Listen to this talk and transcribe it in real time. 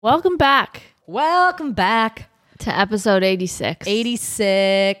Welcome back Welcome back. to episode 86.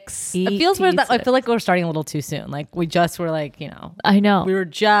 86. It feels weird that I feel like we're starting a little too soon. Like we just were like, I know. we were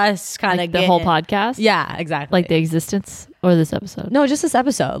just kind of like the whole podcast? Yeah, exactly. Like the existence or this episode? No, just this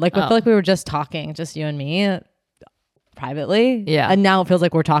episode. Like I feel like we were just talking, just you and me privately. Yeah. And now it feels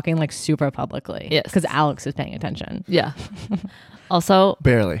like we're talking like super publicly. Yes. Because Alex is paying attention. Yeah. Also,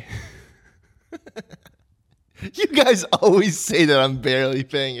 Barely. You guys always say that I'm barely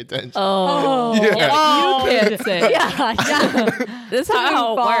paying attention. you can't say. Yeah. This is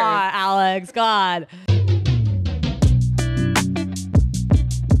how it works. Alex. God.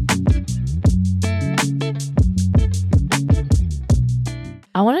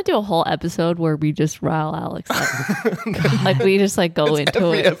 I want to do a whole episode where we just rile Alex up. Like we just like go into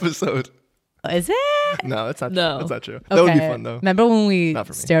Every it. episode. Is it? No, that's not. No. That's not true. That would be fun though. Remember when we Not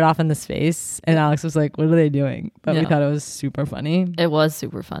for me. stared off into space and Alex was like, what are they doing? But we Yeah. thought it was super funny. It was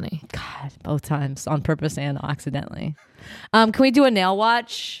super funny. God, both times on purpose and accidentally. Can we do a nail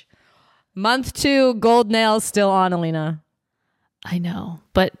watch? Month 2, gold nails still on, Alina. I know,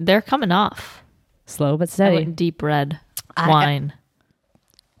 but they're coming off. Slow but I steady. went deep red wine.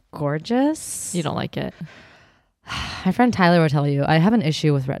 Gorgeous. You don't like it? My friend Tyler will tell you, I have an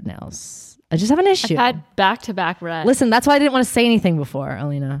issue with red nails. I just have an issue. I've had back-to-back red. Listen, that's why I didn't want to say anything before,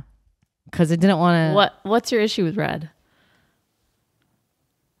 Alina. Because I didn't want to. What's your issue with red?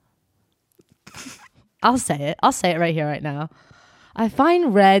 I'll say it. I'll say it right here, right now. I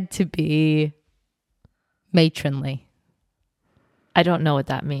find red to be matronly. I don't know what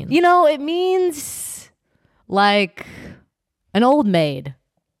that means. You know, it means like an old maid.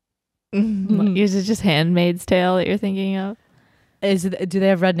 Is it just Handmaid's Tale that you're thinking of? Do they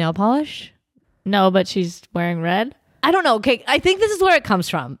have red nail polish? No, but she's wearing red. I don't know. Okay, I think this is where it comes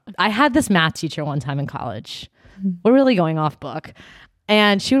from. I had this math teacher one time in college. We're really going off book.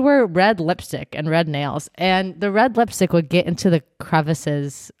 And she would wear red lipstick and red nails. And the red lipstick would get into the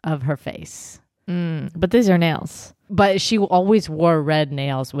crevices of her face. But these are nails. But she always wore red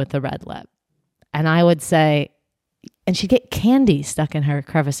nails with the red lip. And I would say, and she'd get candy stuck in her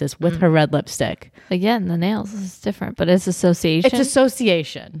crevices with her red lipstick. Again, the nails is different, but it's association. It's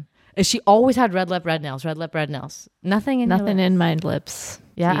association. She always had red lip, red nails, red lip, red nails. Nothing in Nothing your in my lips.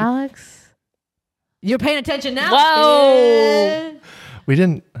 Yeah, Teeth. Alex? You're paying attention now? Whoa! We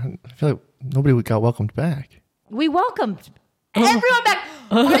didn't. I feel like nobody got welcomed back. We welcomed everyone back.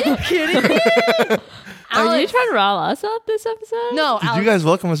 Are you kidding me? Are you trying to rile us up this episode? No, Did Alex. you guys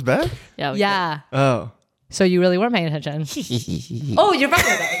welcome us back? Yeah. Yeah. Oh. So you really weren't paying attention. Oh, you're fucking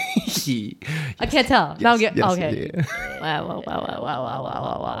with me. I can't tell. No, okay. Wow.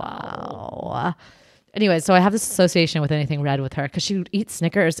 Wow. Anyway, so I have this association with anything red with her because she would eat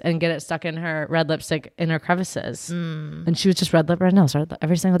Snickers and get it stuck in her red lipstick in her crevices. And she was just red lip, red nails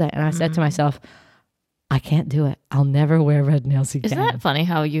every single day. And I said to myself, I can't do it. I'll never wear red nails again. Isn't that funny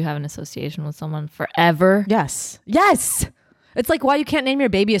how you have an association with someone forever? Yes. Yes. It's like why you can't name your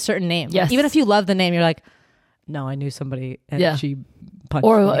baby a certain name. Yes. Even if you love the name, you're like, no, I knew somebody and she punched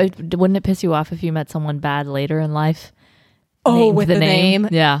Or me. wouldn't it piss you off if you met someone bad later in life? Oh, named with the name?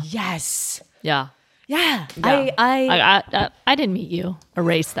 Yeah. Yes. Yeah. Yeah. I didn't meet you.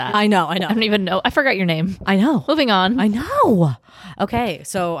 Erase that. I know. I don't even know. I forgot your name. I know. Moving on. I know. Okay,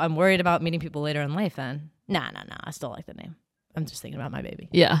 so I'm worried about meeting people later in life then. Nah. I still like the name. I'm just thinking about my baby.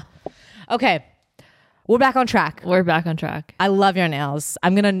 Yeah. Okay. We're back on track. We're back on track. I love your nails.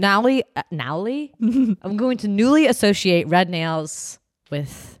 I'm going to I'm going to newly associate red nails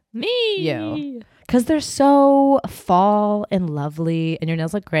with Me. you. Because they're so fall and lovely and your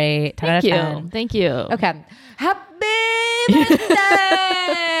nails look great. 10 out Thank of you. 10. Thank you. Okay. Happy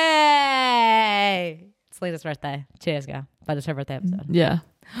birthday! It's Lena's birthday 2 days ago, but it's her birthday episode. Yeah.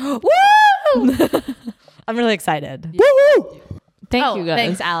 Woo! I'm really excited. Woo! Thank you guys.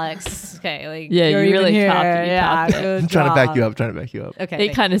 Thanks, Alex. Okay, like Yeah, you're you really even topped here. it. You topped it. good I'm trying to back you job. up. Okay, It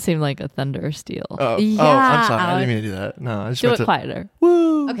thanks. kind of seemed like a thunder steel. Oh, Yeah, I'm sorry. I Alex. didn't mean to do that. No, I just Do meant it to. quieter.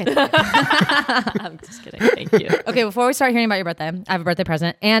 Woo. Okay. I'm just kidding. Thank you. Okay, before we start hearing about your birthday, I have a birthday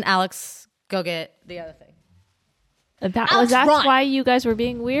present. And Alex, go get the other thing. That's run. why you guys were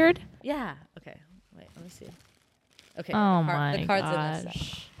being weird? Yeah. Okay. Wait, let me see. Okay. Oh the my card's in this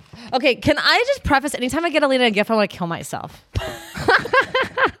gosh. stuff. Okay, can I just preface, anytime I get Alina a gift, I want to kill myself.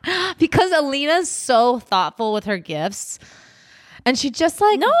 Because Alina's so thoughtful with her gifts. And she just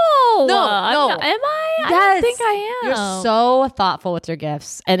like... No. No. Am I? I don't think I am. You're so thoughtful with your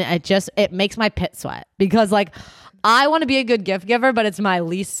gifts. And it makes my pit sweat. Because like, I want to be a good gift giver, but it's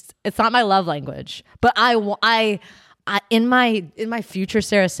not my love language. But I in my future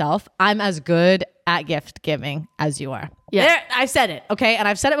Sarah self, I'm as good at gift giving as you are. Yeah. There, I said it, okay? And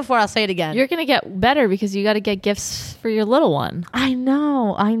I've said it before. I'll say it again. You're going to get better because you got to get gifts for your little one. I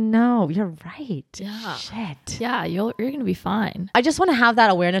know. You're right. Yeah. Shit. Yeah, you're going to be fine. I just want to have that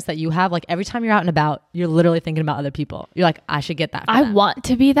awareness that you have. Like every time you're out and about, you're literally thinking about other people. You're like, I should get that for I them. want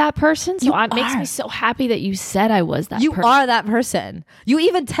to be that person. So it makes are. me so happy that you said I was that You person. are that person. You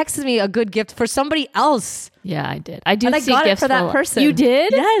even texted me a good gift for somebody else. Yeah, I did. I do And I see got it gifts for that person. You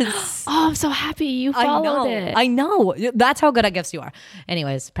did? Yes. Oh, I'm so happy you followed it. I know. That's how good at gifts you are.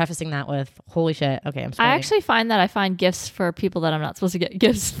 Anyways, prefacing that with, holy shit. Okay, I'm sorry. I actually find that I find gifts for people that I'm not supposed to get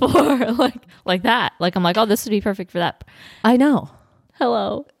gifts for, like that. Like I'm like, oh, this would be perfect for that. I know.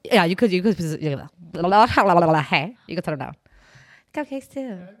 Hello. Yeah, you could. Hey, you could throw it down. Cupcakes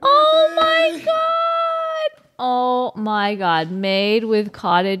too. Oh my god. Oh my god. Made with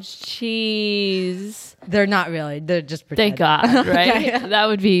cottage cheese. They're not really. They're just pretend. Thank God, right? Okay.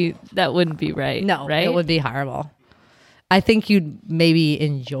 That wouldn't be right. No, right? it would be horrible. I think you'd maybe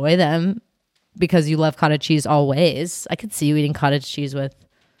enjoy them because you love cottage cheese always. I could see you eating cottage cheese with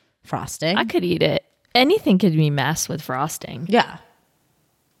frosting. I could eat it. Anything could be messed with frosting. Yeah.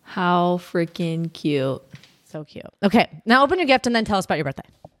 How freaking cute. So cute. Okay, now open your gift and then tell us about your birthday.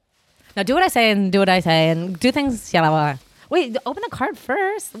 Now do what I say and do what I say and do things. Yeah. Wait, open the card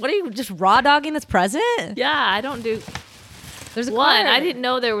first. What are you just raw dogging this present? Yeah, I don't do There's a one. card. I didn't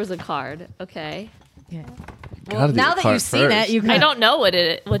know there was a card. Okay. Yeah. Gotta Well, do now the that card you've seen it, first. you can. I don't know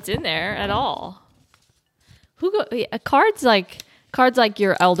what's in there at all. A card's like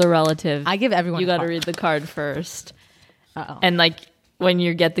your elder relative. I give everyone. You a got to card. read the card first. Uh-oh. And like when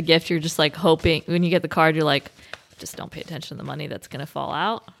you get the gift, you're just like hoping. When you get the card, you're like, just don't pay attention to the money that's gonna fall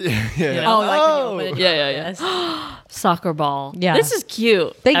out. Yeah. know? Oh, like when you open it. Yeah. Soccer ball. Yeah. This is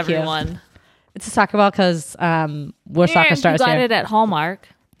cute. Thank you. everyone. It's a soccer ball because we're soccer And stars you got here. it at Hallmark.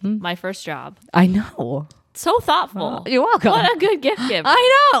 My first job. I know. So thoughtful. You're welcome. What a good gift giver.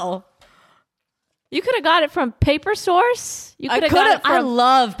 I know. You could have got it from Paper Source. You I could have could got have. it from I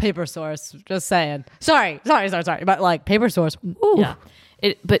love Paper Source. Just saying. Sorry. But like Paper Source. Ooh.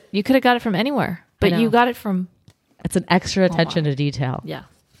 Yeah. But you could have got it from anywhere. But know. you got it from It's an extra attention to detail. yeah.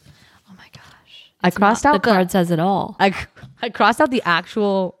 Oh my gosh. I crossed out The card says it all. I crossed out the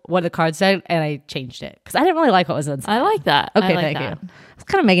actual what the card said and I changed it because I didn't really like what was inside. I like that. Okay, I like thank that. you. I was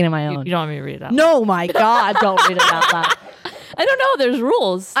kind of making it my You own. don't want me to read it out. No, my God, don't read it out loud. I don't know. There's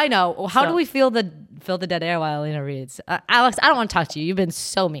rules. I know. How do So- we fill the dead air while Alina reads? Alex, I don't want to talk to you. You've been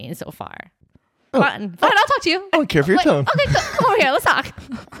so mean so far. Fine, I'll talk to you. I don't care for your tone. Okay, come over here. Let's talk.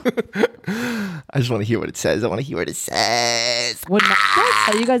 I just want to hear what it says. I want to hear what it says. Can I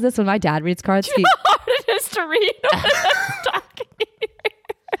tell you guys this? When my dad reads cards, he, How hard it is to read when I'm talking.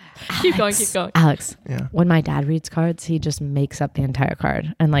 Keep going. Alex, Yeah. when my dad reads cards, he just makes up the entire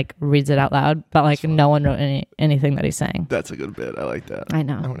card and like reads it out loud, but like no one wrote anything that he's saying. That's a good bit. I like that. I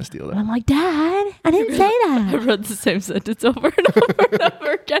know. I want to steal And that. I'm like, Dad, I didn't say I that. read the same sentence over and over and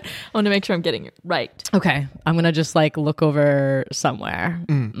over again. I want to make sure I'm getting it right. Okay, I'm gonna just like look over somewhere.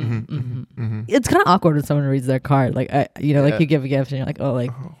 It's kind of awkward when someone reads their card, like like Yeah. you give a gift and you're like, oh,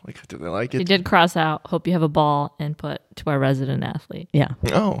 like Oh, like, do they like He it? did cross out. Hope you have a ball and put to our resident athlete. yeah,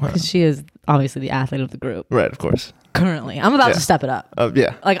 Oh, wow. because she is obviously the athlete of the group Right, of course. currently. I'm about Yeah. to step it up.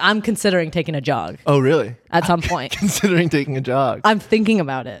 Yeah. Like I'm considering taking a jog Oh, really? at some point. Considering taking a jog. I'm thinking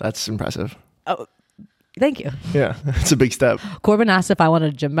about it. That's impressive. Thank you. Yeah, it's a big step. Corbin asked if I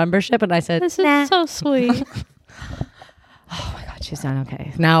wanted a gym membership, and I said, This is so sweet. "Oh my God, she's done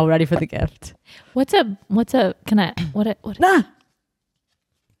okay. Now ready for the gift." What Nah,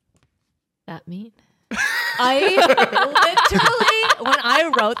 that mean? I literally, when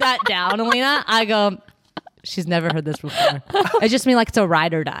I wrote that down, Alina, I go, "She's never heard this before." I just mean like it's a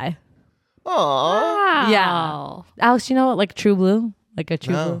ride or die. Aww. Yeah. Alex, you know what, like True Blue, like a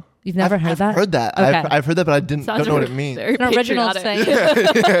True No. Blue. You've never heard that? I've heard that. Okay. I've heard that, but I don't know what it means. Very An original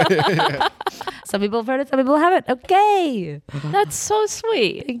patriotic. saying. Some people have heard it, some people haven't. Okay. That's so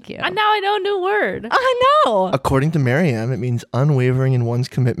sweet. Thank you. And now I know a new word. I know. According to Merriam, it means unwavering in one's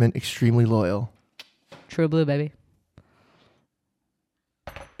commitment, extremely loyal. True Blue, baby.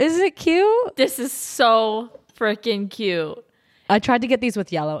 Isn't it cute? This is so freaking cute. I tried to get these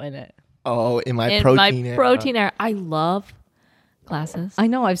with yellow in it. Oh, in my In protein my era. protein era. I love glasses. I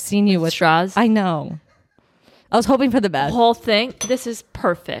know. I've seen you with straws. I know. I was hoping for the The best. whole thing. This is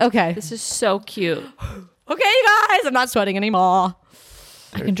perfect. Okay. This is so cute. Okay, you guys. I'm not sweating anymore.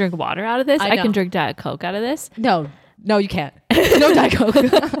 I can drink water out of this. I I know. can drink Diet Coke out of this. No, you can't. No Diet Coke.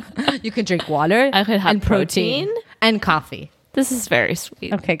 You can drink water. I could have and protein and coffee. This is very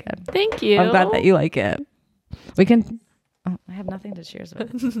sweet. Okay, good. Thank you. I'm glad that you like it. We can. Oh, I have nothing to cheers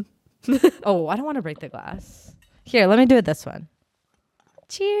with. Oh, I don't want to break the glass. Here, let me do it this one.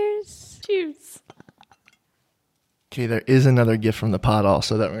 Cheers. Cheers. Okay, there is another gift from the pot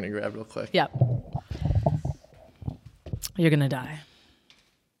also that we're going to grab real quick. Yep. You're going to die.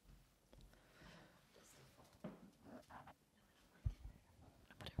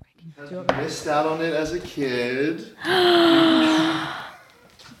 Missed out on it as a kid.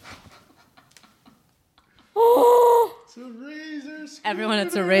 It's a razor scooter. Everyone,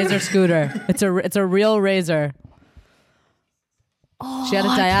 it's a razor scooter. It's a real razor. She had a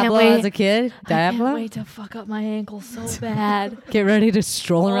I can't Diablo wait. as a kid. I can't Diablo. wait to fuck up my ankle so bad. Get ready to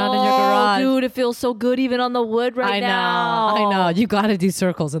stroll around in your garage. Dude, it feels so good even on the wood right now. I know. You got to do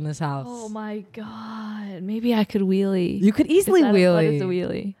circles in this house. Oh my god. Maybe I could wheelie. You could easily What wheelie. is a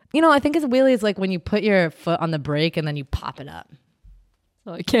wheelie? You know, I think it's a wheelie is like when you put your foot on the brake and then you pop it up.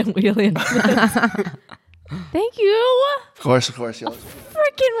 So I can't wheelie. Thank you. Of course, yeah.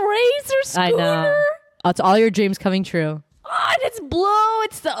 Freaking razor scooter. I know. It's all your dreams coming true. Oh, and it's blue.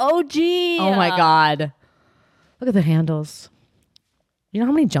 It's the OG. Oh my God. Look at the handles. You know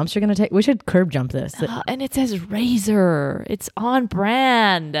how many jumps you're going to take? We should curb jump this. And it says razor. It's on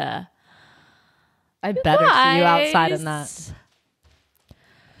brand. I better see you outside in Guys. that.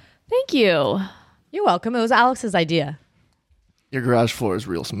 Thank you. You're welcome. It was Alex's idea. Your garage floor is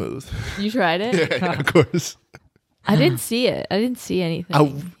real smooth. You tried it? Yeah, of course. I didn't see it. I didn't see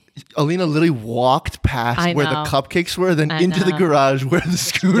anything. Alina literally walked past I where the know. cupcakes were, then I into the know. garage where the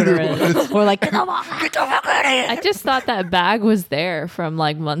scooter was. We're like, I just thought that bag was there from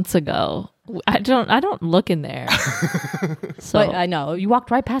like months ago. I don't look in there. So but I know. You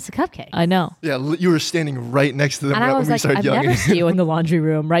walked right past the cupcake. I know. Yeah, you were standing right next to them And I when was we like, started I've yelling. never seen you in the laundry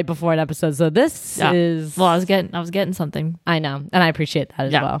room right before an episode. So this Yeah. is. Well, I was getting something. I know. And I appreciate that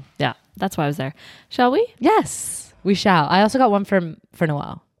as Yeah. well. Yeah. That's why I was there. Shall we? Yes, we shall. I also got one for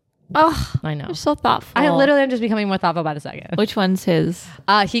Noel. Oh, I know. you're so thoughtful. I literally am just becoming more thoughtful by the second. Which one's his?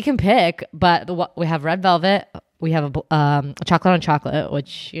 He can pick, but we have red velvet. We have a chocolate on chocolate,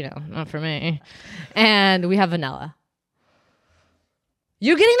 which, you know, not for me. And we have vanilla.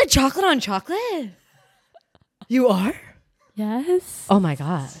 You're getting the chocolate on chocolate? You are? Yes. Oh my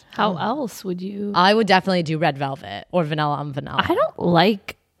God. How else would you? I would definitely do red velvet or vanilla on vanilla.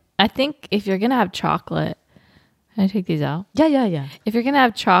 I think if you're going to have chocolate, can I take these out? Yeah. If you're going to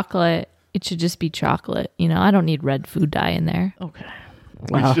have chocolate, it should just be chocolate. You know, I don't need red food dye in there. Okay.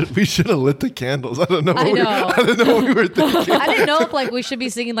 We should have lit the candles. I don't know. I know. I don't know what we were thinking. I didn't know if like we should be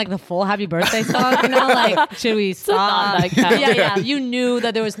singing like the full happy birthday song. You know, like should we stop? not that kind. Yeah. You knew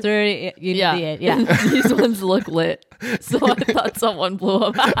that there was 30. You Yeah. knew the yeah. These ones look lit. So I thought someone blew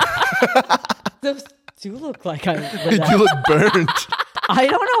them out. Those do look like You look burnt. I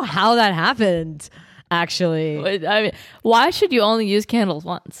don't know how that happened. Actually, I mean, why should you only use candles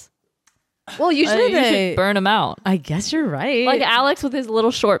once? well, usually You should burn them out. I guess you're right. Like Alex with his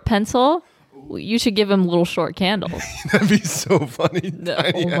little short pencil, you should give him little short candles. That'd be so funny.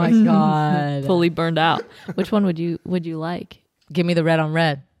 oh my God. Fully burned out. Which one would you like? Give me the red on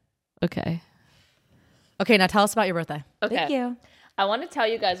red. Okay. Okay, now tell us about your birthday. Okay. Thank you. I want to tell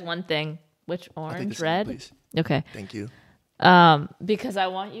you guys one thing. Which I'll take orange, this, red? please. Okay. Thank you. Because I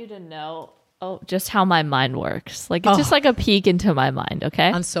want you to know just how my mind works. Like it's just like a peek into my mind, okay?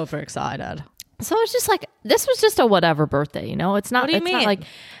 I'm super excited. So it's just like this was just a whatever birthday, you know? It's not What do you it's not mean? like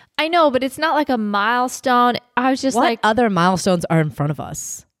I know, but it's not like a milestone. I was just What like other milestones are in front of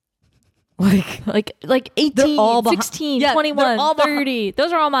us? Like 18, They're all 16, Yeah, they're 21, all 30.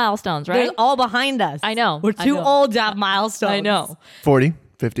 Those are all milestones, right? they're all behind us. I know. We're I too know. old to have milestones. I know. 40,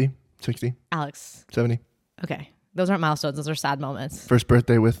 50, 60, Alex. 70. Okay. Those aren't milestones. Those are sad moments. First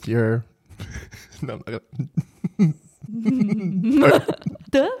birthday with your no, I'm not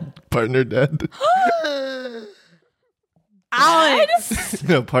gonna- partner dead. Alex!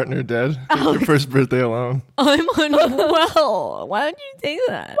 No, partner dead. Your first birthday alone. I'm unwell. Why would you say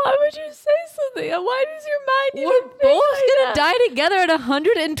that? Why would you say something? Why does your mind We're even think both like gonna that? die together at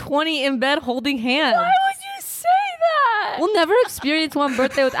 120 in bed holding hands. Why would you say that? We'll never experience one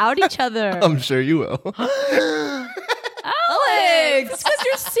birthday without each other. I'm sure you will. Alex, it's because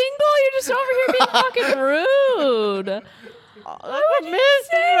you're single. You're just over here being fucking rude. Why would you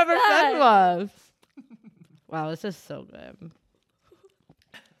say that? Wow, this is so good.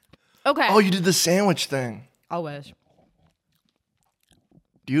 Okay. Oh, you did the sandwich thing. Always.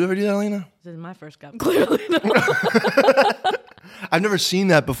 Do you ever do that, Elena? This is my first cup. I've never seen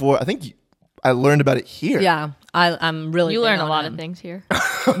that before. I think I learned about it here. Yeah, I'm really. You big learn a on lot it. of things here.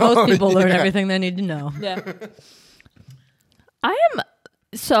 Most people learn everything they need to know. Yeah. I am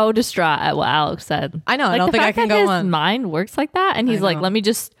so distraught at what Alex said. I know, I Like, don't the think I fact can that go his on. mind works like that, and he's like, know. "Let me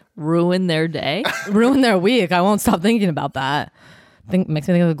just ruin their day. Ruin their week. I won't stop thinking about that. Makes me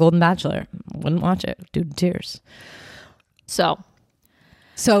think of The Golden Bachelor. Wouldn't watch it. Dude, tears. So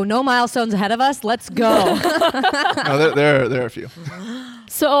no milestones ahead of us. Let's go. No, there are a few.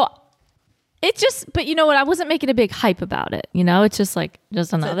 So it just, but you know what? I wasn't making a big hype about it. You know, it's just like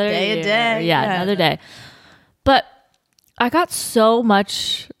another day a year. day. Yeah, another day. But I got so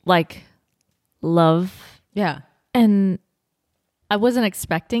much like love, Yeah. and I wasn't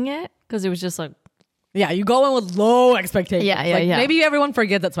expecting it because it was just like, Yeah, you go in with low expectations. Yeah, like, yeah. Maybe everyone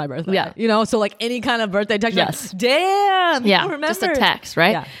forgets that's my birthday. Yeah. You know, so like any kind of birthday text. Yes. Like, damn. yeah, you remember. just a text,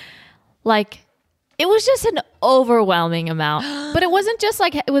 right? Yeah. Like it was just an overwhelming amount, but it wasn't just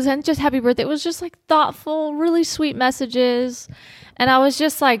happy birthday. It was just like thoughtful, really sweet messages, and I was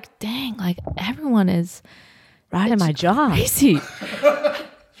just like, dang, like everyone is Right in my job. crazy.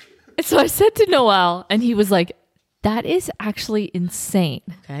 And so I said to Noel, and he was like, that is actually insane.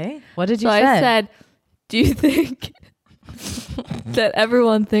 Okay. What did you So say? I said, do you think that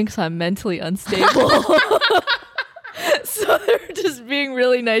everyone thinks I'm mentally unstable? So they're just being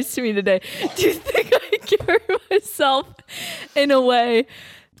really nice to me today. Do you think I carry myself in a way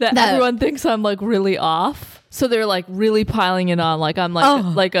that everyone thinks I'm like really off? So they're like really piling it on. Like I'm like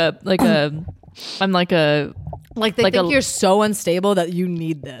I'm like a like they think you're so unstable that you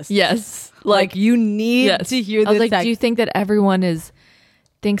need this. yes. Like you need Yes. to hear I was this. like, do you think that everyone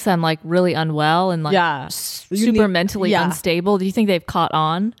thinks I'm like really unwell and like Yeah. super mentally yeah. unstable? Do you think they've caught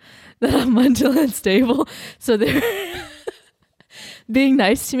on that I'm mentally unstable? So they're being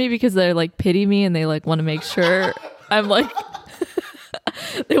nice to me because they're like pity me and they like want to make sure I'm like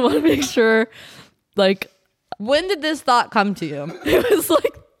they want to make sure like When did this thought come to you? it was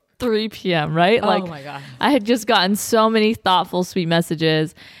like 3 p.m. right? Like oh my God. I had just gotten so many thoughtful, sweet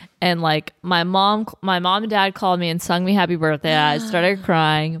messages. And like my mom and dad called me and sung me happy birthday. I started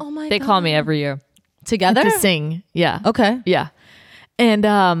crying. Oh my They call me every year Together? to sing. Yeah. Okay. Yeah. And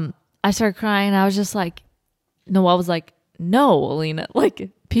I started crying and I was just like, Noel was like, no, Alina, like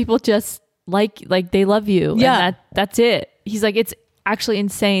people just like they love you. Yeah. And that's it. He's like, it's actually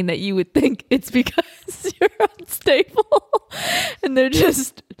insane that you would think it's because you're unstable. And they're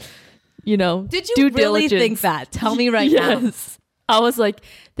just, you know, Did you due really diligence. think that? Tell me right now. Yes. I was like,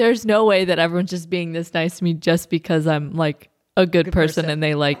 there's no way that everyone's just being this nice to me just because I'm like a good person and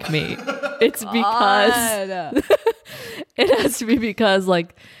they like me. It's because it has to be because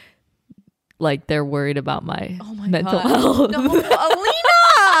like they're worried about my, mental health. No, Alina!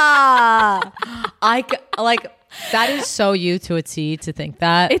 That is so you to a T to think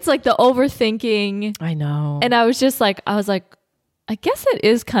that. It's like the overthinking. I know. And I was like, I guess it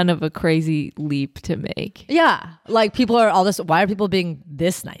is kind of a crazy leap to make. yeah, like people are all this. Why are people being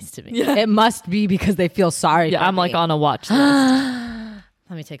this nice to me? Yeah. It must be because they feel sorry. Yeah, for I'm me. like on a watch list.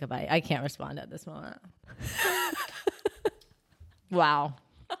 Let me take a bite. I can't respond at this moment. Wow.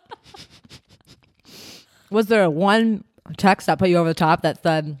 Was there one text that put you over the top that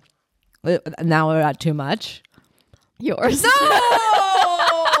said, now we're at too much? Yours. No!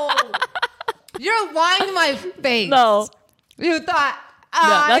 You're lying to my face. No. You thought.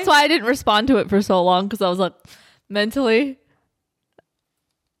 Yeah, that's why I didn't respond to it for so long because I was like, mentally,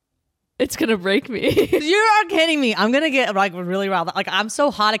 it's gonna break me. You are kidding me. I'm gonna get like really riled. Like I'm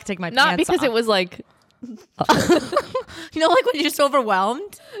so hot I could take my Not pants because off. it was like, You know, like when you're just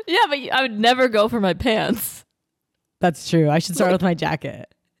overwhelmed. yeah, but I would never go for my pants. That's true. I should start with my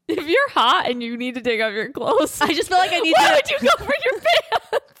jacket. If you're hot and you need to take off your clothes, I just feel like I need why to. would you go for your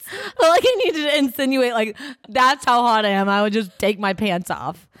pants? I feel like I needed to insinuate like that's how hot I am. I would just take my pants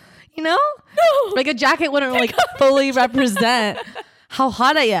off. You know? No. Like a jacket wouldn't like fully represent how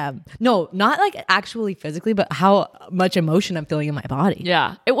hot I am. No, not like actually physically, but how much emotion I'm feeling in my body.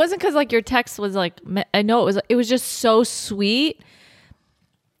 Yeah, it wasn't because like your text was like, I know it was just so sweet,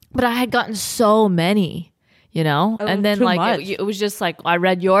 but I had gotten so many, you know, Oh, and then too like much. it was just like I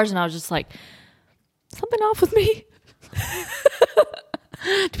read yours and I was just like, something off with me.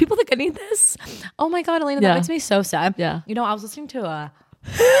 Do people think I need this? Oh my God, Elena, Yeah. that makes me so sad. Yeah. You know, I was listening to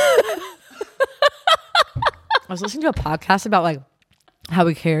a podcast about like how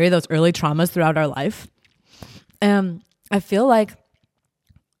we carry those early traumas throughout our life. And I feel like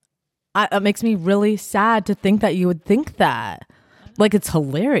it makes me really sad to think that you would think that. Like it's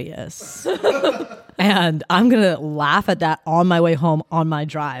hilarious. And I'm going to laugh at that on my way home on my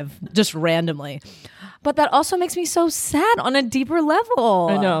drive, just randomly. But that also makes me so sad on a deeper level.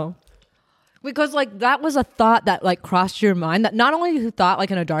 I know. Because like that was a thought that like crossed your mind that not only you thought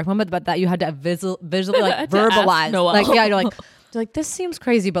like in a dark moment, but that you had to visually like To ask verbalize. Noel. Like yeah, you're like this seems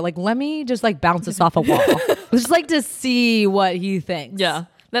crazy, but like let me just like bounce this off a wall. Just like to see what he thinks. Yeah.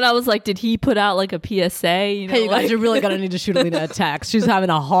 Then I was like, did he put out like a PSA? You know, Hey, you guys like- are really gonna need to shoot Alina a text. She's having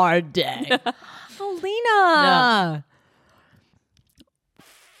a hard day. Alina.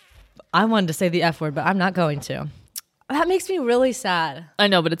 I wanted to say the F word, but I'm not going to. That makes me really sad. I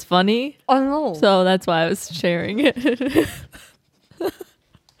know, but it's funny. Oh no. So that's why I was sharing it.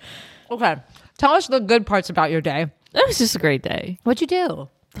 Okay. Tell us the good parts about your day. It was just a great day. What'd you do?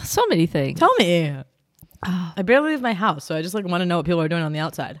 So many things. Tell me. I barely leave my house, so I just like want to know what people are doing on the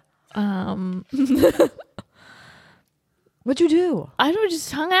outside. What'd you do? I don't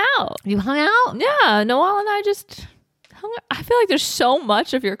just hung out. You hung out? Yeah, Noelle and I just hung out. I feel like there's so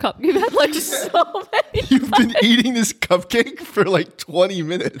much of your cup. You've had like so many. You've been eating this cupcake for like 20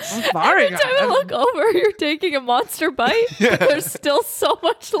 minutes. Sorry. Every time I look over, you're taking a monster bite. There's still so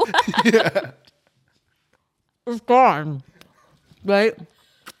much left. It's gone. Right?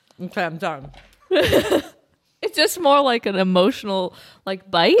 Okay, I'm done. It's just more like an emotional like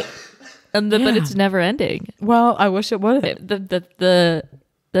bite, but it's never ending. Well, I wish it would. The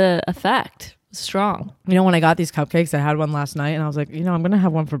effect was strong. You know, when I got these cupcakes, I had one last night, and I was like, you know, I'm gonna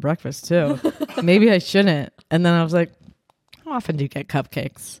have one for breakfast too. Maybe I shouldn't. And then I was like, how often do you get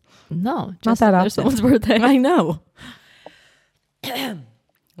cupcakes? No, Not that often. There's someone's birthday. I know. I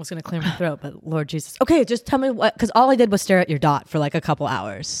was gonna clear my throat, but Lord Jesus. Okay, just tell me what, because all I did was stare at your dot for like a couple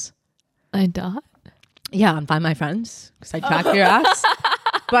hours. I dot. Yeah, and find my friends because I tracked your ass,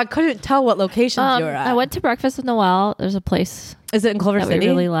 but I couldn't tell what locations you were at. I went to breakfast with Noelle. There's a place Is it in Culver that we City?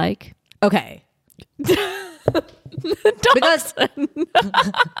 really like. Okay.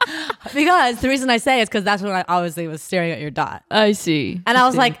 because the reason I say is because that's when I obviously was staring at your dot. I see. And I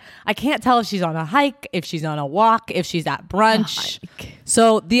was like, I can't tell if she's on a hike, if she's on a walk, if she's at brunch.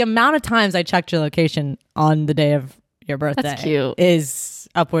 So the amount of times I checked your location on the day of your birthday That's cute. is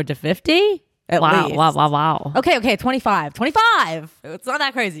upward to 50 at Wow, least. wow. Okay, 25. 25. It's not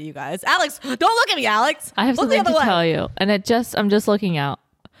that crazy, you guys. Alex, don't look at me, Alex. I have Look the something to other way. tell you, and I'm just looking out.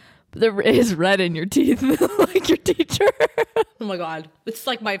 There is red in your teeth, like your teacher. Oh my God. It's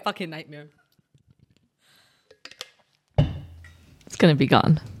like my fucking nightmare. It's gonna be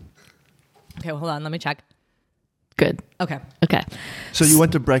gone. Okay, well, hold on. Let me check. Good. Okay. Okay. So you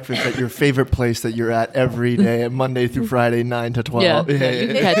went to breakfast at your favorite place that you're at every day, Monday through Friday, 9 to 12. Yeah. You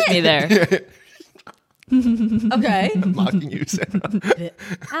can catch me there. Okay. I'm mocking you, Sarah.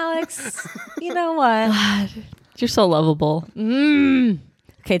 Alex, you know what? You're so lovable.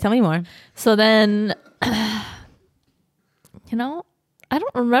 Okay, tell me more. So then, I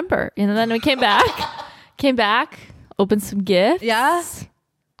don't remember. Then we came back, opened some gifts. Yeah?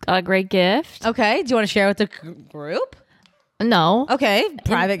 Got a great gift. Okay. Do you want to share with the group? No. Okay.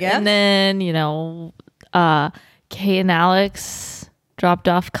 Private gift. And then, Kate and Alex dropped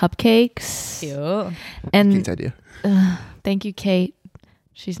off cupcakes. Cute. And Kate's idea. thank you, Kate.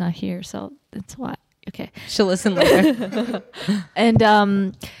 She's not here, so that's why. Okay. She'll listen later. And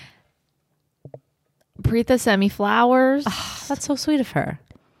Preetha sent me flowers. That's so sweet of her.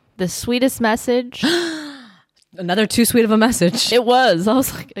 The sweetest message. Another too sweet of a message. It was. I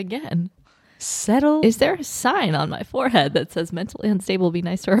was like, again, Settle. is there a sign on my forehead that says mentally unstable, be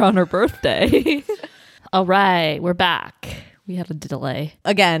nice to her on her birthday? All right, we're back. We had a delay.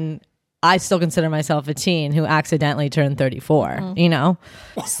 Again, I still consider myself a teen who accidentally turned 34, you know?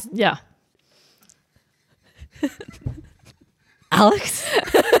 Yeah. Alex?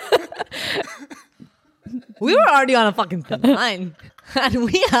 We were already on a fucking thin line. And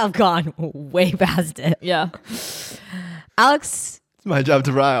we have gone way past it. Yeah. Alex, It's my job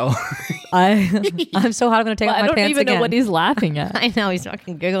to rile. I'm so hot I'm going to take Well, off I my don't pants even again. know what he's laughing at. I know, he's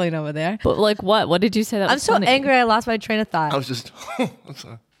fucking giggling over there. But like what? What did you say that I'm was so funny? angry I lost my train of thought. I was just,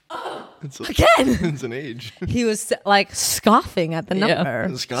 it's Again! It's an age. He was like scoffing at the Yeah.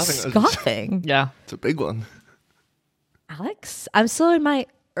 number. Scoffing. Scoffing. Yeah. It's a big one. Alex, I'm still in my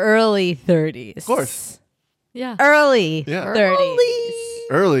early 30s. Of course. Yeah. Early Yeah. 30s.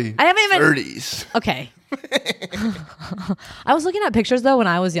 Early. I haven't even- 30s. Okay. I was looking at pictures though when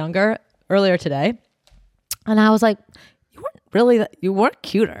I was younger earlier today, and I was like, you weren't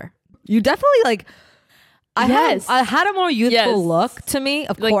cuter. You definitely like. Yes. I had a more youthful Yes. look to me,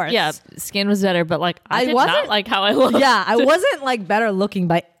 of Like, course. yeah, skin was better, but like I I did wasn't- not like how I looked. Yeah, I wasn't like better looking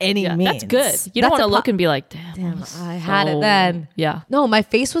by any Yeah, means. that's good. You don't That's want to a look and be like, damn, I had it then. Yeah. No, my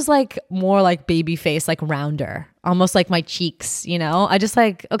face was like more like baby face, like rounder, almost like my cheeks. You know, I just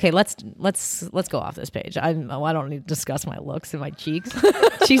like okay, let's go off this page. I don't need to discuss my looks and my cheeks.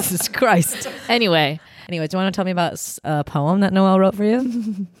 Jesus Christ. Anyway, Anyways, do you want to tell me about a poem that Noelle wrote for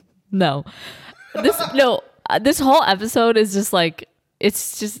you? no. This whole episode is just like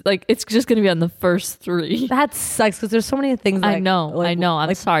it's just going to be on the first 3. That sucks because there's so many things. I know.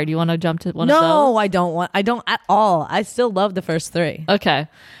 I'm sorry. Do you want to jump to one of those? No, I don't at all. I still love the first 3. Okay.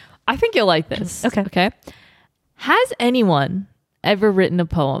 I think you'll like this. Okay. Has anyone ever written a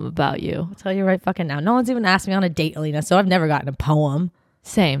poem about you? I'll tell you right fucking now. No one's even asked me on a date, Alina, so I've never gotten a poem.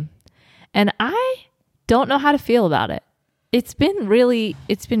 Same. And I don't know how to feel about it. It's been really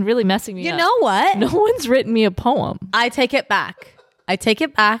messing me up. You know what? No one's written me a poem. I take it back.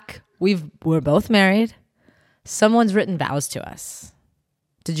 We're both married. Someone's written vows to us.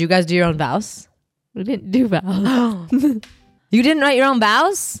 Did you guys do your own vows? We didn't do vows. You didn't write your own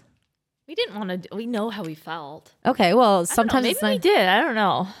vows? We didn't want to. We know how we felt. Okay, well, sometimes maybe we did. I don't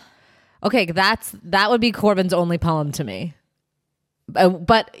know. Okay, that would be Corbin's only poem to me.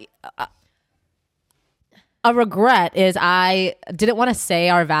 But a regret is I didn't want to say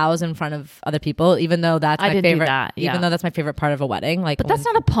our vows in front of other people, even though that's my favorite. Even though that's my favorite part of a wedding. Like, but that's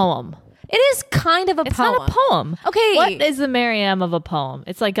not a poem. It is kind of a It's poem. not a poem. Okay. What is the Mariam of a poem?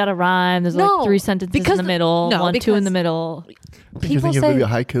 It's like got a rhyme. There's like 3 sentences in the middle. 2 in the middle. You think it would be a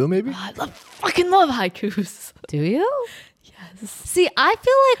haiku, maybe? I fucking love haikus. Do you? Yes. See, I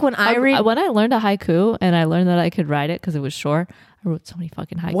feel like when I read... When I learned a haiku and I learned that I could write it because it was short, I wrote so many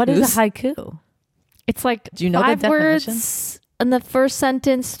fucking haikus. What is a haiku? It's like Do you know 5 the words definition? in the first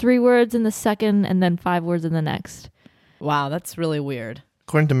sentence, 3 words in the second, and then 5 words in the next. Wow, that's really weird.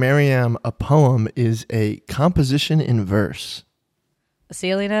 According to Merriam, a poem is a composition in verse. See,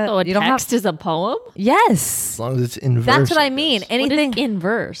 Alina, So a you don't have... text is a poem? Yes. As long as it's in verse. That's what I mean. What Anything is in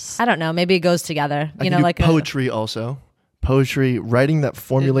verse? I don't know. Maybe it goes together. I can do like poetry also. Poetry, writing that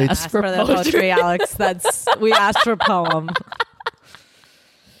formulates. Ask for the poetry, Alex. We asked for poem.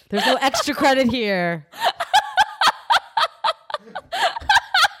 There's no extra credit here.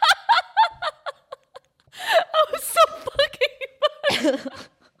 I was so fucking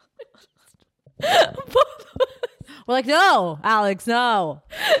We're like, no, Alex, no.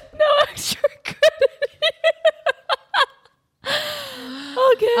 no extra credit.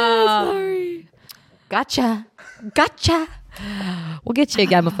 Okay, sorry. Gotcha. We'll get you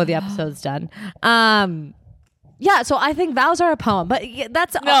again before the episode's done. Yeah, so I think vows are a poem, but I've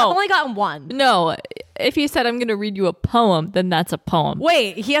only gotten one. No, if he said I'm going to read you a poem, then that's a poem.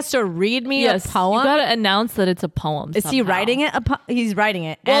 Wait, he has to read me a poem? You got to announce that it's a poem. Is he writing it? He's writing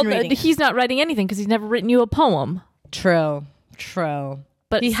it and reading it. He's not writing anything because he's never written you a poem. True.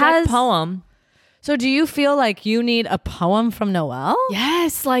 But he has has poem. So do you feel like you need a poem from Noelle?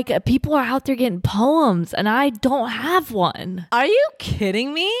 Yes, like people are out there getting poems and I don't have one. Are you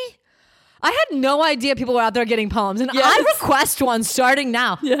kidding me? I had no idea people were out there getting poems, and Yes. I request one starting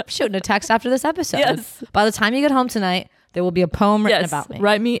now. Yeah. I'm shooting a text after this episode. Yes. By the time you get home tonight, there will be a poem written about me.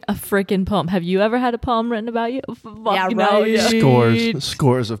 Write me a freaking poem. Have you ever had a poem written about you? Yeah, right.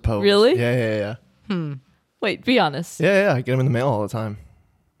 Scores of poems. Really? Yeah. Wait, be honest. Yeah, I get them in the mail all the time.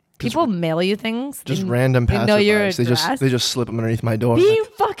 People mail you things. Just random they know your passerbys. They just slip them underneath my door. Be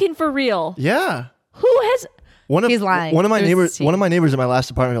fucking for real. Yeah. Who has... He's lying. One of my There's neighbors in my last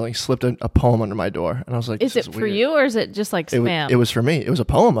apartment building slipped a poem under my door, and I was like, Is this it for weird. you or is it just like spam? It was for me. It was a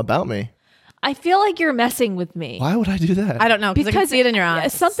poem about me. I feel like you're messing with me. Why would I do that? I don't know, because I can see it in your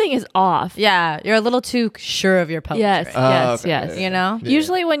eyes. Something is off. Yeah, you're a little too sure of your poetry. Yes, okay. yes. You know? Yeah.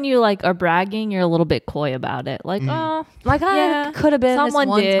 Usually when you like are bragging, you're a little bit coy about it. Like, oh, Like, I could have been someone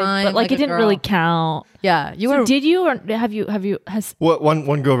this one did, time, but like it a didn't girl. really count. Yeah, you So were. did you or have you has What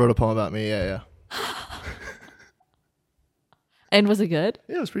one girl wrote a poem about me. Yeah. and was it good?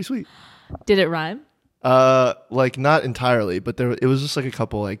 Yeah, it was pretty sweet. Did it rhyme? Like not entirely, but it was just like a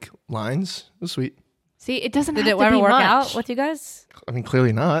couple like lines. It was sweet. See, it doesn't Did have it to ever be work much. out with you guys? I mean,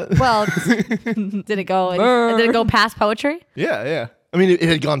 clearly not. Well, did it go? Did it go past poetry? Yeah. I mean, it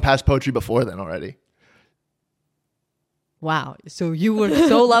had gone past poetry before then already. Wow. So you were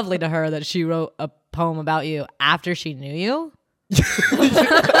so lovely to her that she wrote a poem about you after she knew you? Such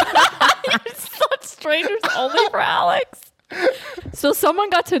strangers only for Alex. So someone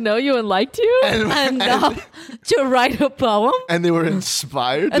got to know you and liked you, And to write a poem? And they were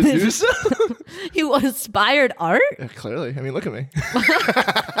inspired to do so. You inspired art? Yeah, clearly. I mean, look at me.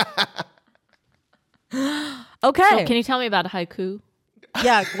 Okay. So can you tell me about a haiku?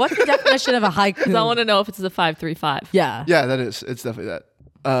 Yeah. What's the definition of a haiku? Because I want to know if it's the 535. Yeah. Yeah, that is. It's definitely that.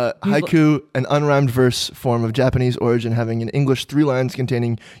 Haiku, an unrhymed verse form of Japanese origin, having in English 3 lines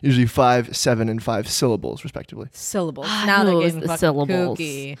containing usually 5, 7, and 5 syllables, respectively. Syllables. Now they're Ooh, getting the fucking syllables.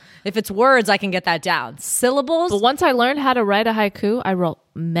 kooky. If it's words, I can get that down. Syllables But once I learned how to write a haiku, I wrote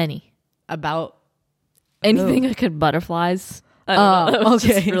many. about Anything I could butterflies. I don't know. That was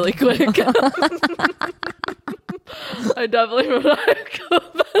just okay. really quick. I I definitely wrote a haiku about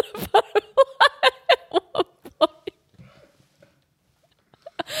a butterfly at one point.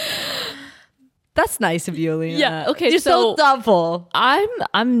 That's nice of you, Lena. Yeah, okay, You're so thoughtful.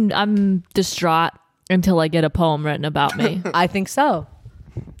 I'm distraught until I get a poem written about me. I think so.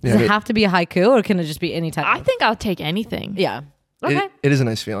 Yeah, Does it have to be a haiku, or can it just be any type? I think I'll take anything. Yeah. Okay. it is a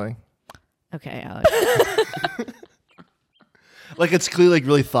nice feeling. Okay, Alex. Like it's clearly like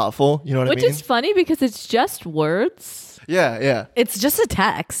really thoughtful. You know what Which I mean? is funny because it's just words. Yeah. It's just a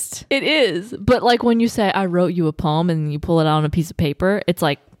text. It is. But like when you say I wrote you a poem and you pull it out on a piece of paper, it's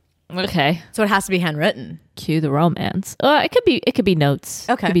like, okay, So it has to be handwritten. cue the romance. It could be notes.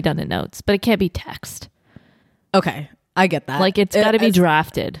 Okay. It could be done in notes, but it can't be text. Okay, I get that. Like it's got to be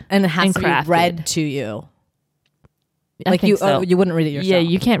drafted and it has to crafted. be read to you. I Like think you, so. you wouldn't read it yourself. Yeah,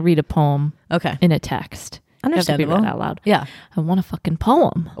 you can't read a poem Okay, in a text. It has to be understandable. read out loud. Yeah. I want a fucking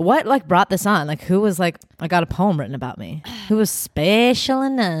poem. What like brought this on? Like who was like, I got a poem written about me? Who was special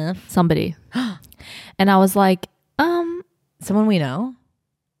enough? Somebody. And I was like, Someone we know?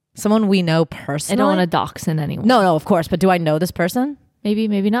 Someone we know I personally? don't want to dox in anyone. No, of course. But do I know this person? Maybe,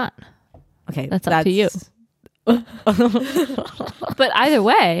 maybe not. Okay, That's up to you. But either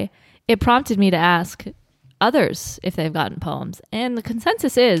way, it prompted me to ask others if they've gotten poems. And the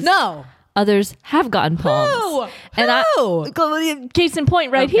consensus is No. others have gotten poems. Who? And Who? case in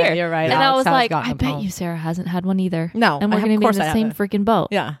point right Okay, here. you're right. And I Alex was has like, gotten I a bet poem. you Sarah hasn't had one either. No, And we're of going to be in course the I same haven't. freaking boat.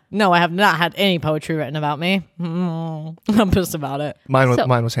 Yeah. No, I have not had any poetry written about me. I'm pissed about it. Mine So-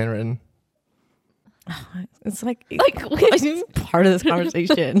 was handwritten. It's like Like, part of this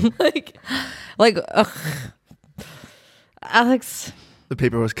conversation. like, ugh. Alex, The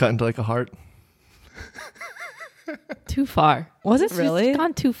paper was cut into like a heart. too far. was it It's really?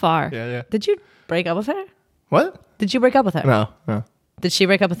 gone too far. Yeah. Did you break up with her? What? Did you break up with her? No. Did she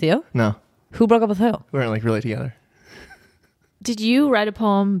break up with you? No. Who broke up with who? We weren't like really together. Did you write a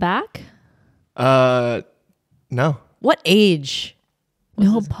poem back? No. What age?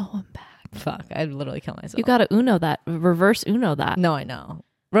 No poem back. Fuck, I'd literally kill myself. You got to Uno that. Reverse Uno that. No, I know.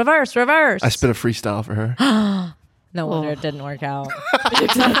 Reverse. I spit a freestyle for her. No wonder it didn't work out.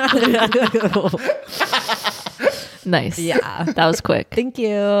 Nice. Yeah. That was quick. Thank you.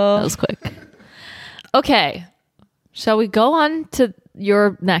 That was quick. Okay. Shall we go on to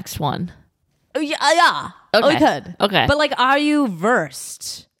your next one? Yeah. Okay. We could. Okay. But like, are you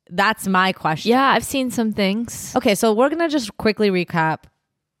versed? That's my question. Yeah, I've seen some things. Okay, so we're gonna just quickly recap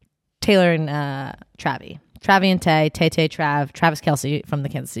Taylor and Travi. Travi and Tay, Trav, Travis Kelce from the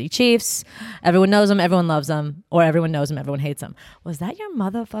Kansas City Chiefs. Everyone knows him, everyone loves him, or everyone knows him, everyone hates him. Was that your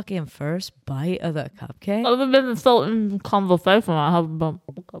motherfucking first bite of the cupcake? Other than the Sultan conversation I have about.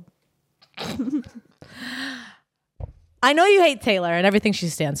 I know you hate Taylor and everything she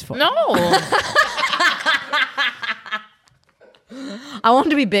stands for. No. I want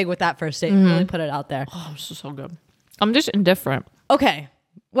to be big with that first statement. Really put it out there. Oh, this is so good. I'm just indifferent. Okay.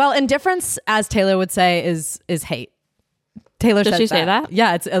 Well, indifference, as Taylor would say, is hate. Taylor Does says she say that?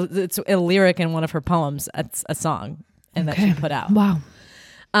 Yeah, it's a lyric in one of her poems. It's a song, and that she put out. Wow.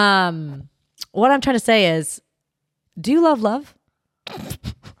 What I'm trying to say is, do you love love?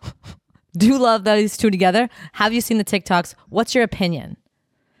 Do you love those two together? Have you seen the TikToks? What's your opinion?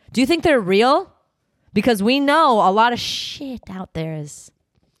 Do you think they're real? Because we know a lot of shit out there is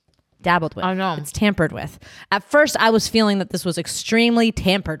dabbled with. I know. It's tampered with. At first, I was feeling that this was extremely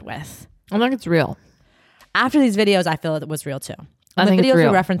tampered with. I think it's real. After these videos, I feel it was real too. I The think it's videos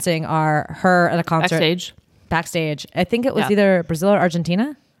real. you're referencing are her at a concert. Backstage. I think it was Yeah. either Brazil or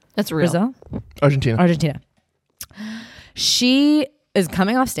Argentina. That's real. Brazil? Argentina. She is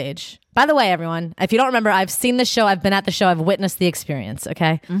coming off stage. By the way, everyone, if you don't remember, I've seen the show. I've been at the show. I've witnessed the experience.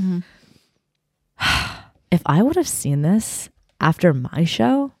 Okay. Mm-hmm. If I would have seen this after my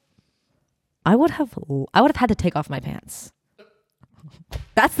show, I would have had to take off my pants.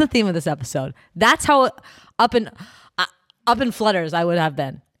 That's the theme of this episode. That's how up in flutters I would have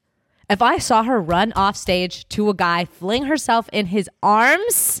been. If I saw her run off stage to a guy, fling herself in his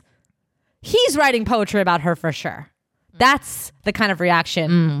arms, he's writing poetry about her for sure. That's the kind of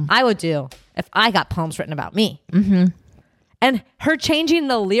reaction I would do if I got poems written about me. Mm-hmm. And her changing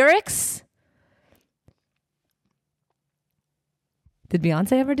the lyrics. Did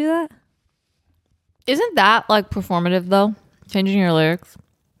Beyonce ever do that? Isn't that like performative though? Changing your lyrics?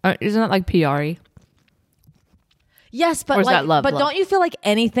 Isn't that like PRE? Yes, but Or is that love? don't you feel like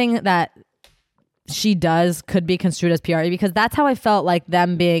anything that she does could be construed as PRE? Because that's how I felt like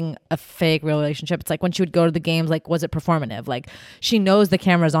them being a fake real relationship. It's like when she would go to the games, like, was it performative? Like, she knows the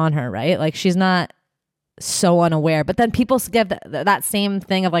camera's on her, right? Like, she's not so unaware. But then people give that same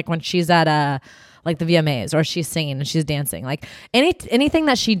thing of like when she's at like the VMAs or she's singing and she's dancing. Like anything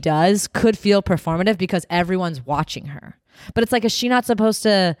that she does could feel performative because everyone's watching her. But it's like, is she not supposed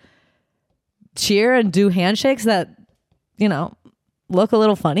to cheer and do handshakes that, you know, look a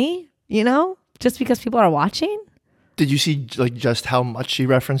little funny, you know, just because people are watching? Did you see like just how much she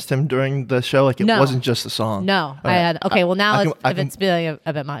referenced him during the show? Like it wasn't just a song. No, I had. Okay, well now it's feeling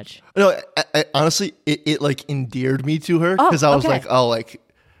a bit much. No, I honestly, it like endeared me to her because I was okay. like, oh,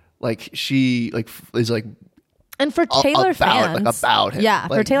 like she like is like. And for Taylor fans, like about him. Yeah,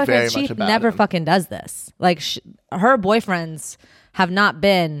 like, for Taylor fans, she never him. fucking does this. Like her boyfriends have not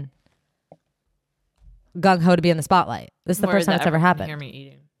been gung ho to be in the spotlight. This is the first time it's ever happened. Hear me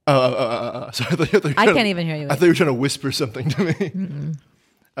eating. Sorry, I can't even hear you. I thought you were trying to whisper something to me. Mm-mm.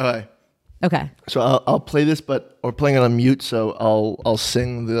 Okay. Okay. So I'll play this, but we're playing it on mute. So I'll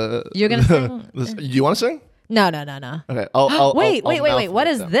sing the. You're gonna sing. Do you want to sing? No. Okay. Wait. What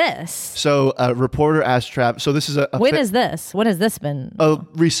is this? So a reporter asked Travis. So this is when is this? When has this been? Oh,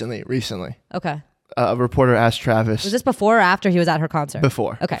 recently. Okay. A reporter asked Travis. Was this before or after he was at her concert?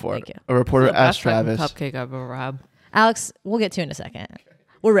 Before. Okay. Before. Thank you. A reporter asked Travis. Cupcake I've ever had. Alex, we'll get to you in a second.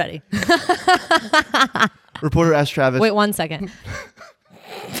 We're ready. Reporter asked Travis. Wait 1 second.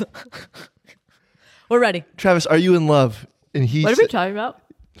 We're ready. Travis, are you in love? And he. What are we talking about?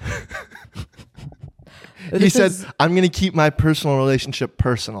 He said, I'm going to keep my personal relationship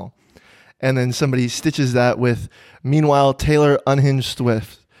personal. And then somebody stitches that with, meanwhile, Taylor unhinged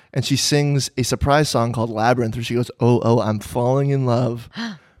Swift. And she sings a surprise song called Labyrinth, where she goes, oh, I'm falling in love.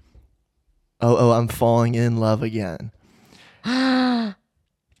 oh, I'm falling in love again.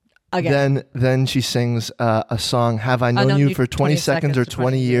 Then she sings a song, Have I Known You for 20 seconds or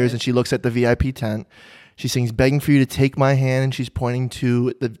 20 years? And she looks at the VIP tent. She sings, begging for you to take my hand, and she's pointing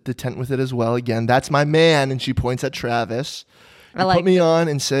to the tent with it as well. Again, that's my man, and she points at Travis. Put me on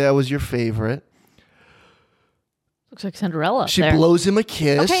and say I was your favorite. Looks like Cinderella. She blows him a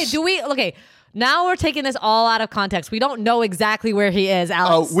kiss. Okay, now we're taking this all out of context. We don't know exactly where he is,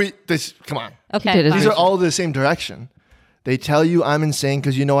 Alex. Come on. Okay. These are all the same direction. They tell you I'm insane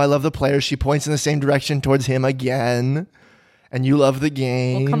because you know I love the player. She points in the same direction towards him again. And you love the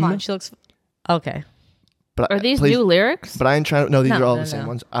game. Well, come on. She looks... Okay. But are these new lyrics? But I ain't trying to... No, these are all the same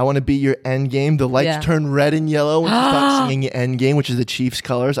ones. I want to be your end game. The lights turn red and yellow when she starts singing end game, which is the Chiefs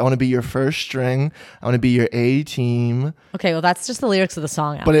colors. I want to be your first string. I want to be your A team. Okay, well, that's just the lyrics of the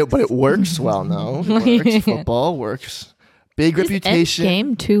song, Alex. But it works well, no? It works. Football works. Big reputation. End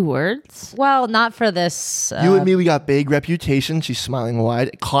game, 2 words? Well, not for this. You and me, we got big reputation. She's smiling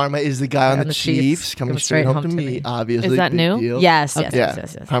wide. Karma is the guy on the Chiefs. Coming straight home to me, obviously. Is that new? Deal. Yes. Karma's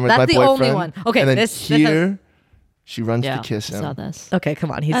that's my the boyfriend. only one. Okay, and then here, she runs to kiss him. I saw this. Okay, come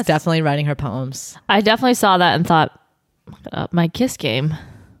on. He's definitely writing her poems. I definitely saw that and thought, my kiss game.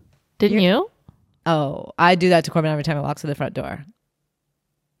 Didn't you? Oh, I do that to Corbin every time he walks to the front door.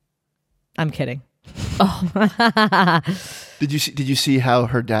 I'm kidding. Oh. Did you see how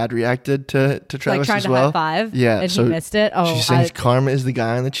her dad reacted to Travis trying as to well? high five. Yeah, and he missed it. Oh, she sings Karma is the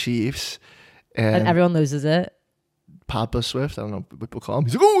guy on the Chiefs, and everyone loses it. Papa Swift, I don't know what people call him.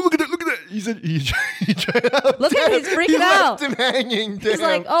 He's like, oh, look at that. He said, he's look at him, he's freaking out. Left him hanging. Damn. He's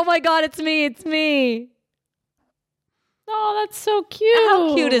like, oh my God, it's me. Oh, that's so cute.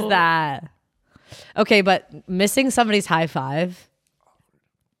 How cute is that? Okay, but missing somebody's high five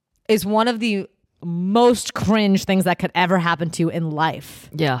is one of the most cringe things that could ever happen to you in life.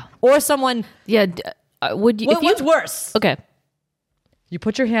 Yeah. Or someone. Yeah. Would you? What's worse? Okay. You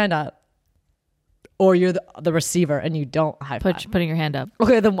put your hand up, or you're the receiver and you don't high five. Putting your hand up.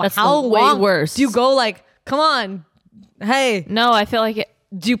 Okay, then That's how long way worse. do you go like, come on, hey? No, I feel like it.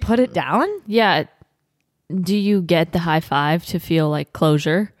 Do you put it down? Yeah. Do you get the high five to feel like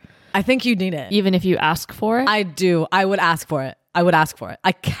closure? I think you need it. Even if you ask for it? I do. I would ask for it.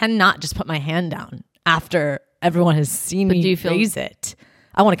 I cannot just put my hand down after everyone has seen me raise it.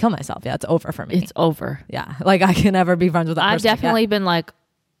 I want to kill myself. Yeah, it's over for me. It's over. Yeah. Like I can never be friends with that person. I've definitely been like,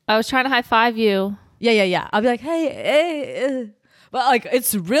 I was trying to high five you. Yeah. I'll be like, hey. But like,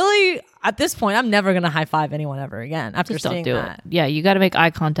 it's really, at this point, I'm never going to high five anyone ever again after Just seeing don't do that. it. Yeah, you got to make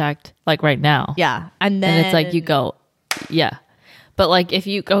eye contact like right now. Yeah. And then it's like you go, yeah. But like if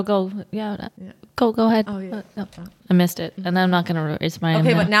you go Go ahead. Oh, yeah. No, I missed it, and I'm not gonna erase my.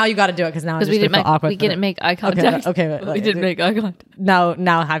 Okay, but now you got to do it because now we didn't make awkward. we didn't make eye contact. Okay, we didn't make eye contact. Now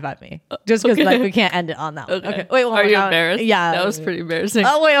high five me. Just because like we can't end it on that one. Okay. Wait, are you embarrassed? Yeah, that was pretty embarrassing.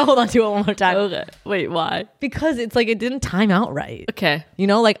 Oh wait, hold on to it one more time. Okay, wait, why? Because it's like it didn't time out right. Okay, You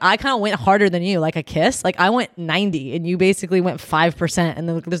know, like I kind of went harder than you, like a kiss. Like I went 90, and you basically went 5%, and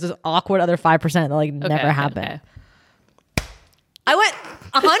then there's this awkward other 5% that like never happened. Okay. I went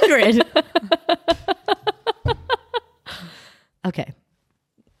 100. Okay.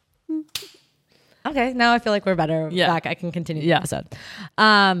 Okay, now I feel like we're better. Yeah. Back. I can continue the episode.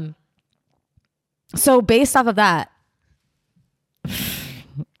 So based off of that,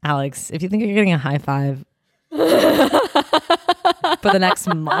 Alex, if you think you're getting a high five for the next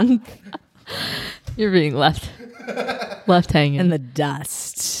month, You're being left hanging in the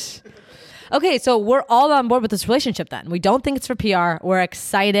dust. Okay, so we're all on board with this relationship then. We don't think it's for PR. We're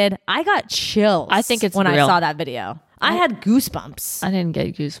excited. I got chills. I think it's when real. I saw that video. I had goosebumps. I didn't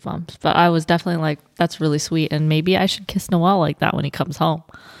get goosebumps, but I was definitely like, that's really sweet. And maybe I should kiss Noel like that when he comes home.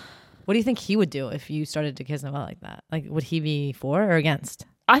 What do you think he would do if you started to kiss Noel like that? Like, would he be for or against?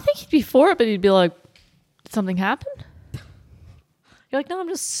 I think he'd be for it, but he'd be like, did something happen? You're like, no, I'm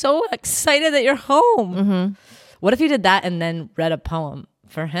just so excited that you're home. Mm-hmm. What if you did that and then read a poem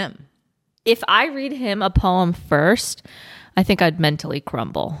for him? If I read him a poem first, I think I'd mentally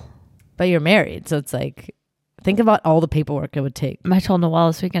crumble. But you're married, so it's like, think about all the paperwork it would take. I told Noel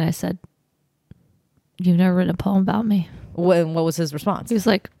this weekend, I said, you've never written a poem about me. What was his response? He was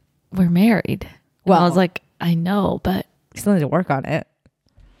like, we're married. Well, I was like, I know, but you still need to work on it.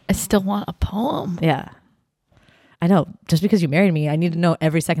 I still want a poem. Yeah. I know. Just because you married me, I need to know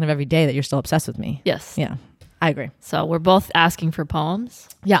every second of every day that you're still obsessed with me. Yes. Yeah. I agree. So we're both asking for poems.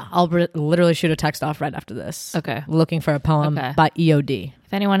 Yeah. I'll literally shoot a text off right after this. Okay. Looking for a poem by EOD.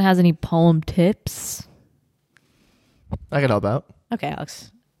 If anyone has any poem tips. I can help out. Okay,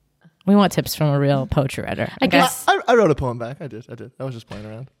 Alex. We want tips from a real poetry writer. I guess. I wrote a poem back. I did. I was just playing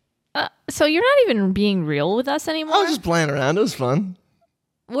around. So you're not even being real with us anymore? I was just playing around. It was fun.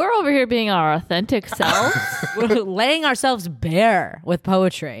 We're over here being our authentic selves. We're laying ourselves bare with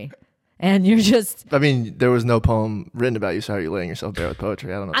poetry. And you're just... I mean, there was no poem written about you, so how are you laying yourself bare with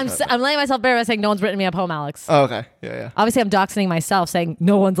poetry? I don't know. I'm laying myself bare by saying no one's written me a poem, Alex. Oh, okay. Yeah. Obviously, I'm doxing myself, saying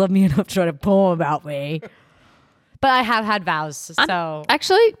no one's loved me enough to write a poem about me. But I have had vows, so...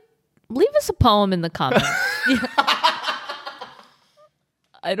 Actually, leave us a poem in the comments.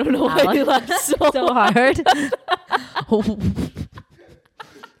 I don't know why you laughed so hard.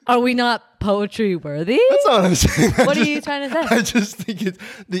 Are we not poetry worthy? That's not what I'm saying. What are you trying to say? I just think it's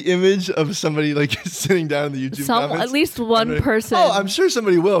the image of somebody like sitting down in the YouTube comments. At least one person. Oh, I'm sure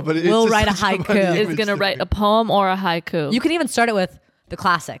somebody will, but will write a haiku. Is going to write a poem or a haiku. You can even start it with the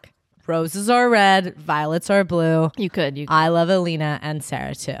classic. Roses are red, violets are blue. You could. I love Alina and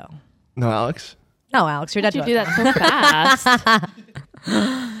Sarah too. No, Alex? No, Alex, you're dead. How'd you do that so fast?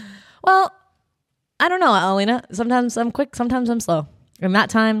 Well, I don't know, Alina. Sometimes I'm quick, sometimes I'm slow. And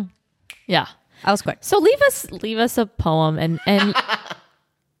that time, yeah, I was quick. So leave us a poem and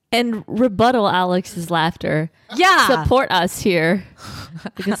rebuttal Alex's laughter. Yeah, support us here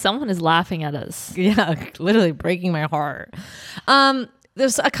because someone is laughing at us. Yeah, literally breaking my heart.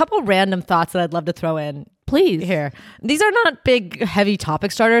 There's a couple random thoughts that I'd love to throw in. Please. Here. These are not big, heavy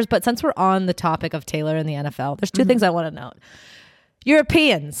topic starters, but since we're on the topic of Taylor and the NFL, there's two things I want to note.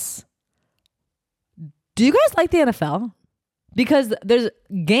 Europeans, do you guys like the NFL? Because there's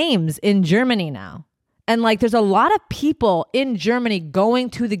games in Germany now. And like there's a lot of people in Germany going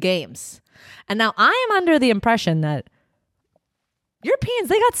to the games. And now I am under the impression that Europeans,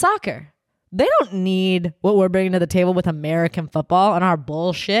 they got soccer. They don't need what we're bringing to the table with American football and our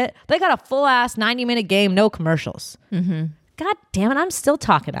bullshit. They got a full ass 90-minute game, no commercials. God damn it, I'm still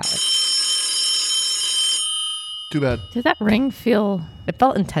talking about it. Too bad. Did that ring feel? It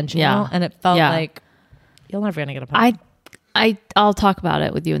felt intentional, and it felt like you're never gonna get a point. I'll talk about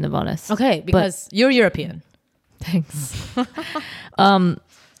it with you in the bonus. Okay, because you're European. Thanks.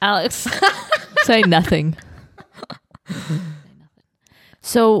 Alex, say nothing.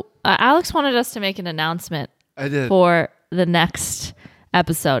 So Alex wanted us to make an announcement. I did. For the next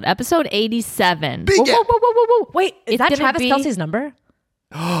episode 87. Whoa. Wait, is that Travis be... Kelce's number?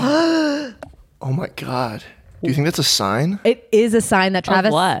 Oh my God. Do you think that's a sign? It is a sign that Travis...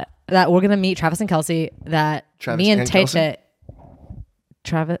 Of what? That we're going to meet Travis and Kelsey, that Travis me and Tate...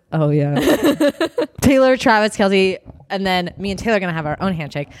 Travis... Oh, yeah. Taylor, Travis, Kelsey, and then me and Taylor are going to have our own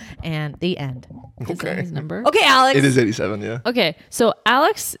handshake, and the end. Is that his number? Okay, Alex. It is 87, yeah. Okay, so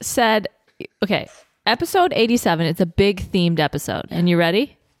Alex said... Okay, episode 87, it's a big themed episode. And you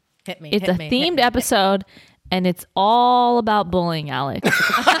ready? Hit me. It's hit a me, hit themed me. episode, and it's all about bullying Alex.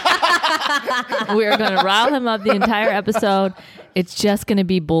 We're going to rile him up the entire episode. It's just going to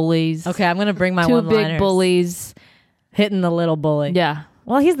be bullies. Okay, I'm gonna bring my Two one-liners. big bullies. Hitting the little bully. Yeah.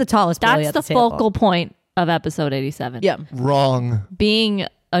 Well, he's the tallest bully That's at the table. focal point of episode 87. Yeah. Wrong. Being Being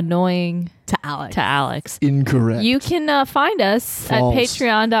annoying to Alex. to Alex. Incorrect. You can find us False. at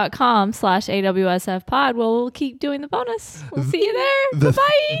patreon.com/AWSF pod. We'll keep doing the bonus. We'll see you there. the,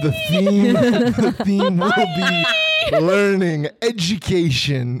 Bye-bye. the theme will be learning,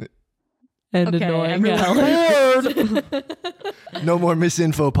 education. And Okay, annoying everyone. Alex. No more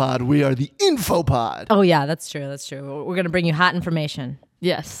misinfo pod. We are the info pod. Oh yeah, that's true. That's true. We're gonna bring you hot information.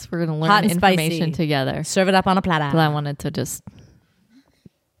 Yes, we're going to Hot learn and spicy. information together. Serve it up on a platter. But I wanted to just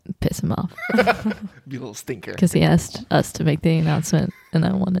piss him off Be a little stinker. because he asked us to make the announcement, and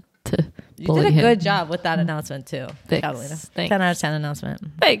I wanted to You bully did a him. good job with that announcement too. Thanks. Catalina. Thanks. 10 out of 10 announcement.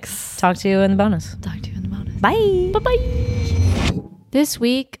 Thanks. Talk to you in the bonus. Talk to you in the bonus. Bye. Bye-bye. This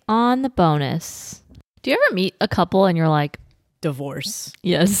week on the bonus, do you ever meet a couple and you're like, Divorce.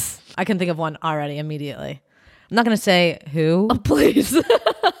 yes, I can think of one already immediately. I'm not gonna say who, please.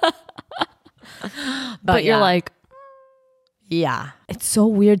 But you're yeah. like, yeah. It's so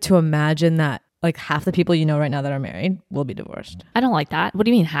weird to imagine that like half the people you know right now that are married will be divorced. I don't like that. What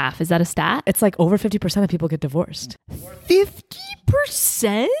do you mean half? Is that a stat? It's like over 50% of people get divorced.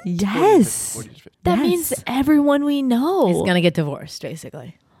 50%? Yes. 40 to 50. That Yes. means everyone we know. Is gonna get divorced,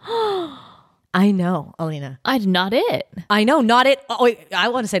 basically. I know, Alina. Not it. I know, not it. Oh, wait, I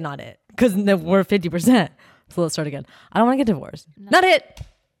want to say not it because we're 50%. So let's start again. I don't want to get divorced. Not it.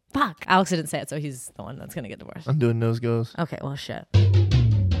 Fuck. Alex didn't say it, so he's the one that's gonna get divorced. I'm doing nose goes. Okay, well, shit.